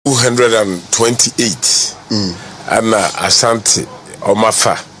228 ana Asante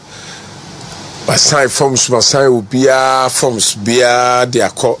Omafa basan forms basan ubia forms bia de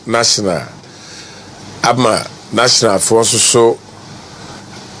akọ national ama national force so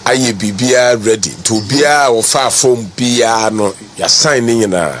aye bibia ready to bia ofa form bia no ya sign ni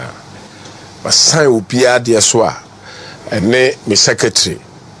na basan ubia de so a ene me secretary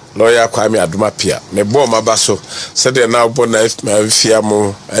lawyer Kwame Adumapia me bo maba so said na bo na afia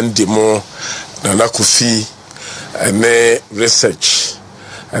mo andi mo na Kofi ene research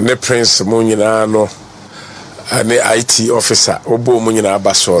ene prince mo nyina no ene IT officer obo mo nyina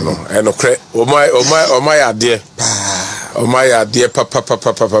abaso no eno kre o my ade papa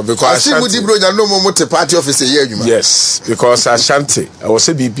because I see bro na no mo te party officer here adwuma. Yes, because Ashanti I was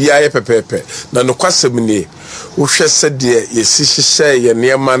say bibia ye pepepe na no kwasem ni wo hwɛ sɛ de yesi hyehyɛ ye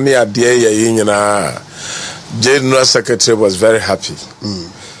niema ne ade ye nyina. General Secretary was very happy.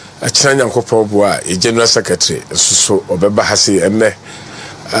 A China Yankopon boa a General Secretary so obeba hase enne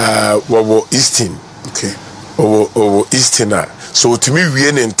wo Eastern. Okay. O Eastern so to me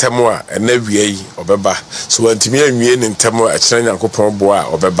wie ne ntemo a enne wie yi obeba so antimi anwie ne ntemo a China Yankopon boa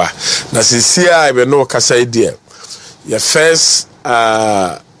obeba na sesia e be no kasa idea your first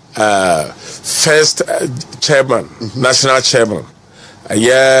chairman, national chairman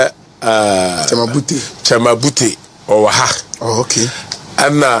Chamabute or ha. Oh, okay.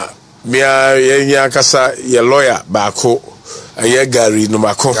 Anna mia yenya kasa ye lawyer baako aye Gary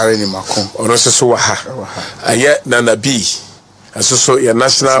Numako ono so ha aye Nana B so your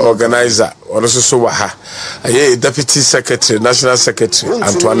national organizer ono so ha aye deputy secretary national secretary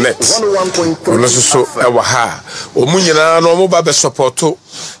Antoinette ono so ha omunyina no mo ba be supporto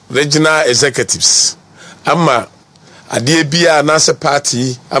regional executives ama ade bia na se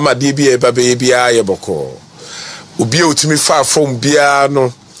party ama ade bia ba be bia ye boko obi otimi fa form bia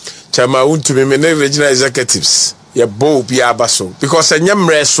no chama Wontumi me regional executives ye bo bia baso because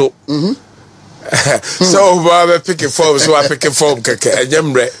enyemre so so ba pick form so I pick form keke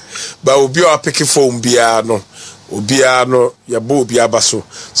enyemre ba obi o pick form bia no obia no ye bo bia baso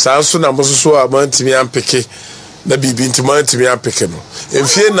sanso na mo so amantimi ampeke na bibi ntimi antimi ampeke no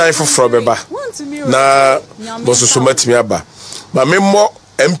emfie 9 for beba na boso so matimi aba ma memmo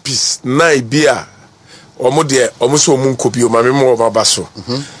MPs 9 bia omo de omo so omo nkobi o ma memmo baba so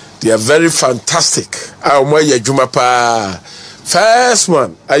they are very fantastic omo ya djuma pa first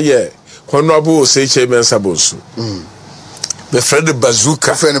one aye honorable Oseiche Mensabonsu the friend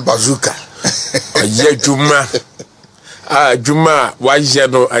bazooka aye djuma djuma wa je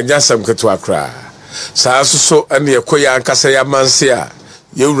no anyasam keto akra saa so ene ekoya ankasa ya manse a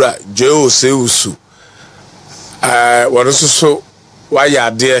yewura jeo seusu wonu so wa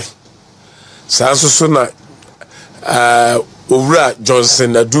ya de saa so na owura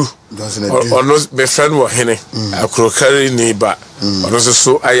Johnson Adu ono be friend wo hene akrokari ni ba ono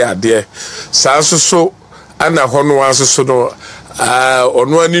so ayade saa so ana hono aso no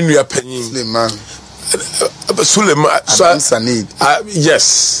ono ani nua panyin Suleiman Sanid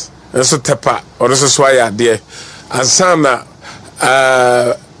yes so tepa ono so ayade ansana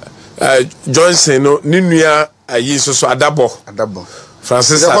Johnson no ni nua ayi so adabo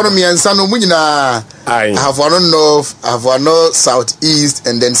Francis economy and sano munyina have one north, have one north, southeast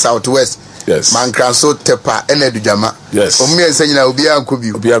and then southwest. Yes. Man so tepa enedujama. Yes. Omi ensanyina obi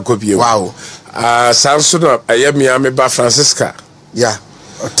ankobi. Wow. Samson ayemi ba Francisca. Yeah.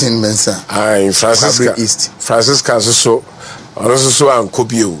 Otin mensa. Francisca East. Francisca so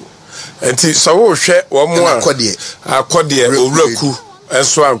ankobi o. Enti so wo hwe wo mo akode owuraku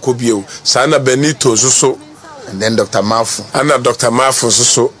enso ankobi o. Sana Benito so and then Dr. Mafu. Anna Dr. Mafu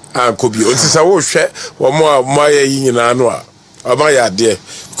so ankobi. Enti sa wo hwe wo mo aye nyina no a. Oma ya de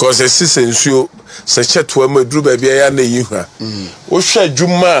because esise nsuo se cheto amaduru ba bia ya na yihua. Wo hwe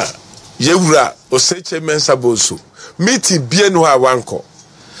adwuma yewura Oseiche Mensabonsu. Miti bie no ha wanko.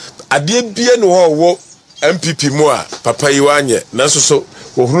 Ade bie no ho wo MPP mu a papa yi wanye nanso so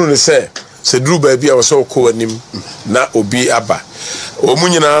wo hunu ne se duru ba bia wo so ko anim na obi aba.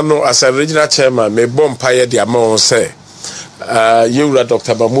 Omunyina no as a regional chairman me bompa ye de amon se yewura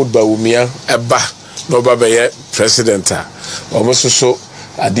Dr. Mahmoud Bawumia eba no baba ye president a omo so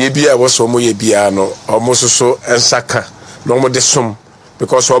ade bia wo so mo ye bia no omo so ensaka no mo de som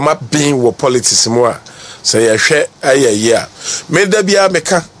because omo bin wo politics mu a se ye hwe ayayi a me da bia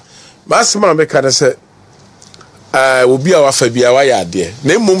meka masema meka na se obi a wafa bia wa ya ade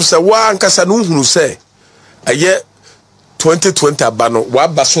na mmom se wa ankasa no hunu se aye 2020 abano wa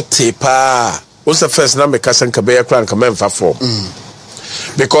baso tepa o se first na meka se nka be ya kran ka memfa form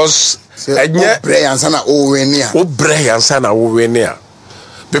because enye bre yansana o wenia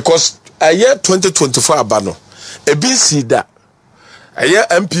because a year 2024 abano a BC da a year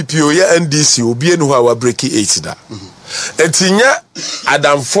MPP or year NDC will be who our breaking 8 da etinya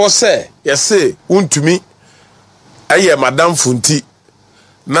Adam Force yes say Wontumi a year Madam Funti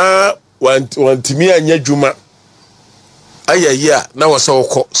na Wontumi anya dwuma a year na so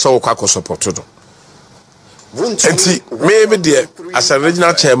kwa support no enti me there as a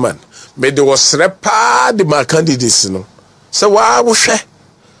regional chairman me there was repa the my candidates no so wa wo hwe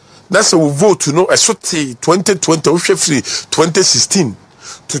that's a vote no esote 2020 wo hwe free 2016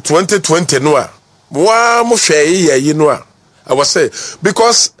 to 2020 no a wa mo hwe ye no a I was say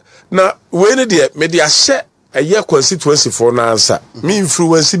because na when there me there hye a year constituency for na answer me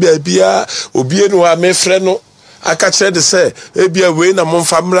influence bia obi no a me frɛ no aka kire de say ebia we na mo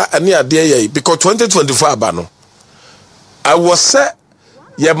famra ane ade ye because 2024 aba no I was say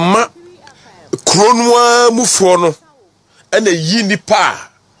ye ma kronwa mufo no ene yi nipa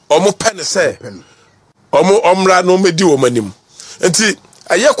omo pene say omo omra no medi wo manim enti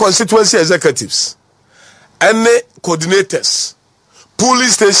aye constituency executives ene coordinators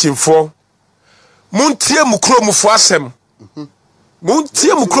police station for muntie mu kromufo asem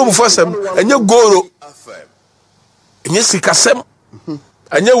muntie mu kromufo asem enye goro enye sikasem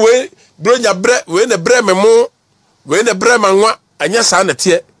enye we bronya bre we ne bre memo we ne bre manwa enye sa na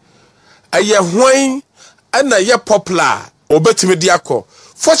tie aye hwan ana ye popular obetimi di akọ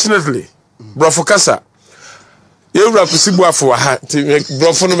fortunately brofo kasa ye wura kusibu afọ ha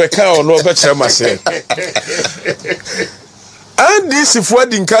brofo no meka ono obekere mase and this if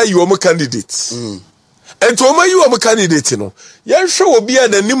what in kai you candidate and to my you candidate no ye hwe obi a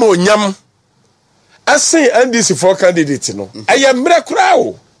nanim onyam asen and this for candidate no aye mre kura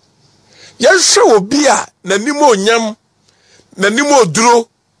o ye hwe obi a nanim onyam nanim oduro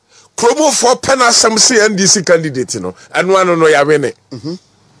promo for pena some say NDC candidate no anu no ya wene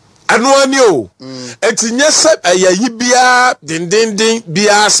anu ani o etinye se ayayi bia dindindin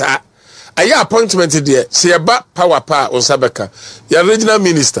bia sa aya appointment there se ba power pa onsabeka ya regional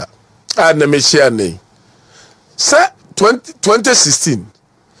minister na mechia nei se 2016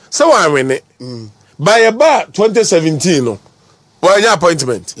 se wa wene by ba 2017 no wa nya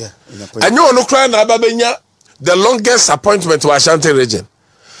appointment anyo ono kra na ababenya the longest appointment wa Ashanti region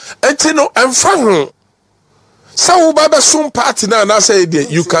enti no emfa ho sa wo baba sum party na say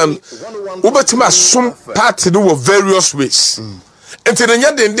you can ubetima sum party no various ways enti na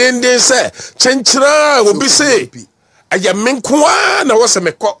nya den say chenchira obi say aya menkoa na wo se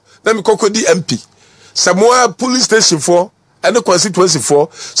mekọ na mekọ di MP samoa police station for and constituency for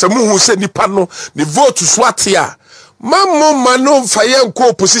samu hu say nipa no ni vote swate a mammo mano faye nko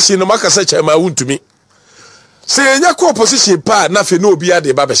opposition no makasa chama Wontumi se nya ko opposition pa na fe no obi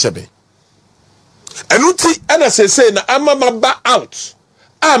ade ba be hyebe enuti ana se na amama ba out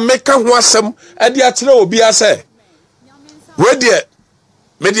a meka ho asem ade akyere obi ase we de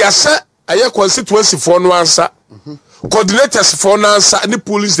media se aye constituency for no ansa coordinators for no ansa ni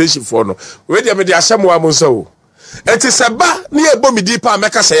police station for no we de media se mo amonso o enti se ba ni ebo midi pa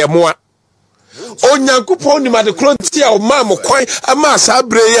meka se ye moa onyankopon ni made kronti a o ma mo kwan ama sa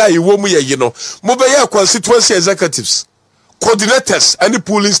bre ya iwo mu ye no mo be ya constituency executives coordinators and the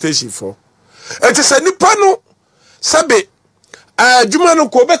polling station for it is any pano sabe adwuma no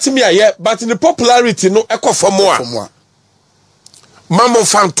ko betimi aye but the popularity no ekofo mo a mamo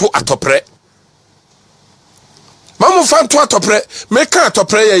fanto atopre meka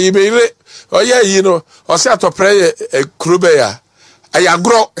atopre ya yibere oye yi no o se atopre ye krube ya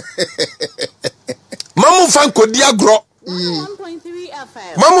ayagro mamu fan ko di agro 1.3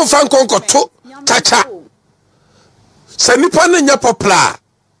 FM mamu fan ko to chacha se nipa na nya popla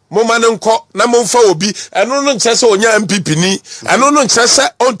mo man nko na mo fa obi eno no nche se onya MPP ni eno no nche se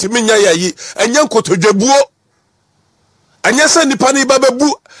ontimi nya yayi enya nkotodwabuo anya se nipa ni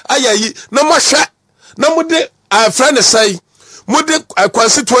bababu ayayi na mo hwe na mo de friend say mo de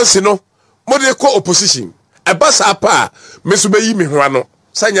constituency no mo de ko opposition ebasa apa meso bayi me ho ano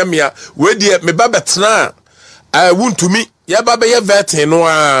sanya mia we de me ba betena Wontumi ya ba be ye vetin no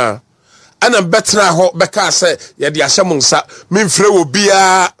ana betena ho beka se ye de ahyem nsa memfre wo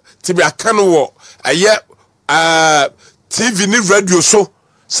bia tibi aka no wo aye TV ni radio so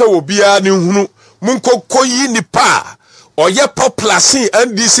se wo bia ni hunu munko yi nipa oye popular sin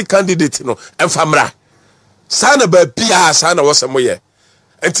NDC candidate no emfamra sana ba bia sana wo se moye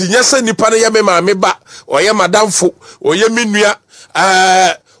enti nyese nipa no ye me ma me ba oye madamfo oye menua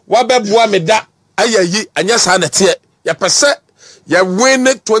wabeboa me da ayayi anyasa na tie ya pese ya win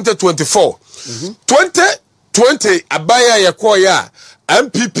 2024 2020 abaya ya koya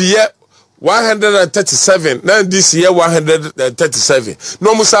MPP ye 137 na this year 137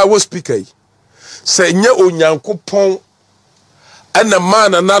 no musa wo speaker say nye onyankopon ana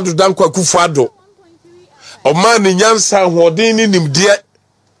man na do dankwa kufuado o man nyansa hoden ni nimde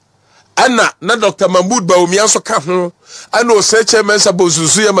ana na Dr. Mahmoud Bawumia so ka ho ana o say chairman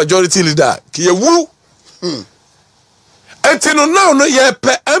sabosusu ya majority leader ki ye wu enti no now no ye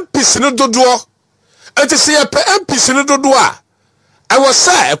pe MPs no dodo enti se ye pe MPs no dodo a I was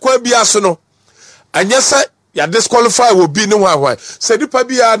say ekwa bia so no anya say ya disqualify will be no why say nipa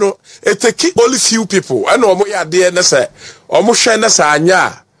bia no it take only few people and omo ya de na say omo hwe na say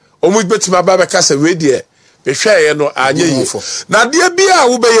anya omo betima ba be ka say we de be hwe no anya yi na de bia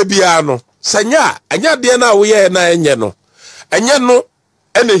wo be ye bia no sanya anya de na wo ye na enye no enye no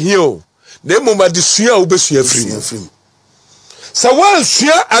ene hio na emoma de sua wo be sua free sa wan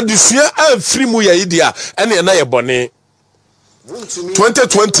sua adesua afri mu ya idia ene na ye bone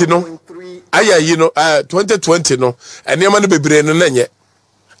 2020 no aya yi no 2020 no enema no bebre no nanye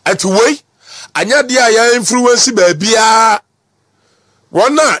ati wei anya de aya influence ba bia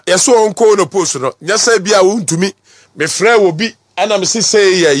wona yeso onko no post no nyasa bia wontumi me frɛ wo bi ana me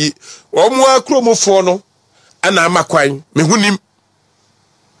sise yayi omo akromofo no ana amakwan me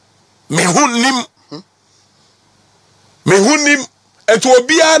hunim eto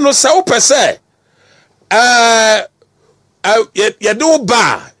obia no sa wo pese ya do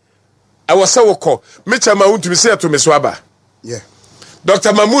ba awasa woko mechama wontumi say to me so aba yeah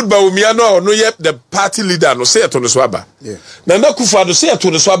Dr. Mahmoud Bawumia no ye the party leader no say to no so aba yeah na Kufuado say to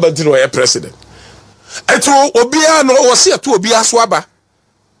no so aba ntino ye president eto obia no wo say to obia so aba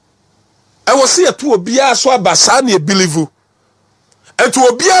I was say to obia so aba sa na e believe eto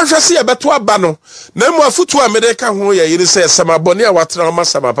obia hwe say e beto aba no na mu afutu America ho ye yiri say samabone a watena ma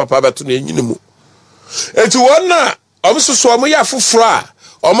sama papa beto na enyini mu eto wona obisoso omo ya foforo a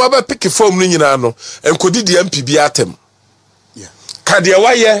omo ba pick form ni nyina no enkodi di MP bi atem yeah kade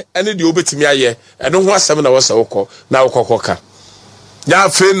waye ene de obetimi aye ene ho asem na wasa wokọ na wokọkọka ya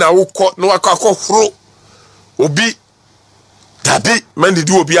fe na wokọ na wakọkọforo obi tabi man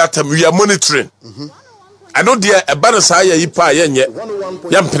di obi atem we are monitoring I know there e ba na sa ya yipa yenye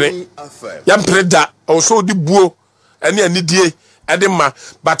yampre da also di buo ene anidie ede ma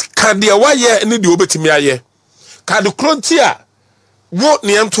but kade waye ene de obetimi aye kade krontia wo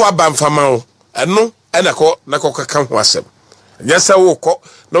ne ento abamfama o eno ena ko na kokaka ho asem nyasa wo ko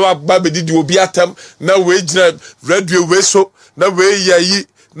na wa ba bedidi obi atam na we gina radio we so na we yayi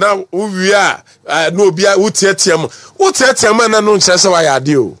na uwi a na obi a utietiam na no nkyerese wa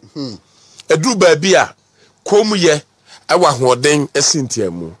yade o edu ba bi a komu ye awa hoden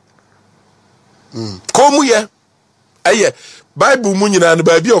esintiamu komu ye aye Bible mu nyina no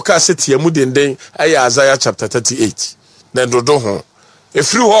ba bi o ka setiamu denden aye Isaiah chapter 38 na dodo ho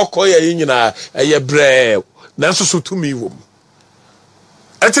efiri ho ko ye nyina aye bre na so tumi wom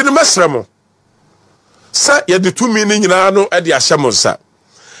ati ne mesramo sa ye de tumi ni nyina no e de ahyamo sa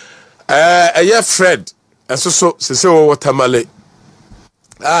aye Fred so sese wo tamale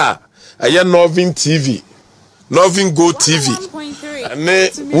aye Novin TV Novin Go TV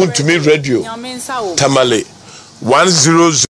ne Wontumi radio tamale 100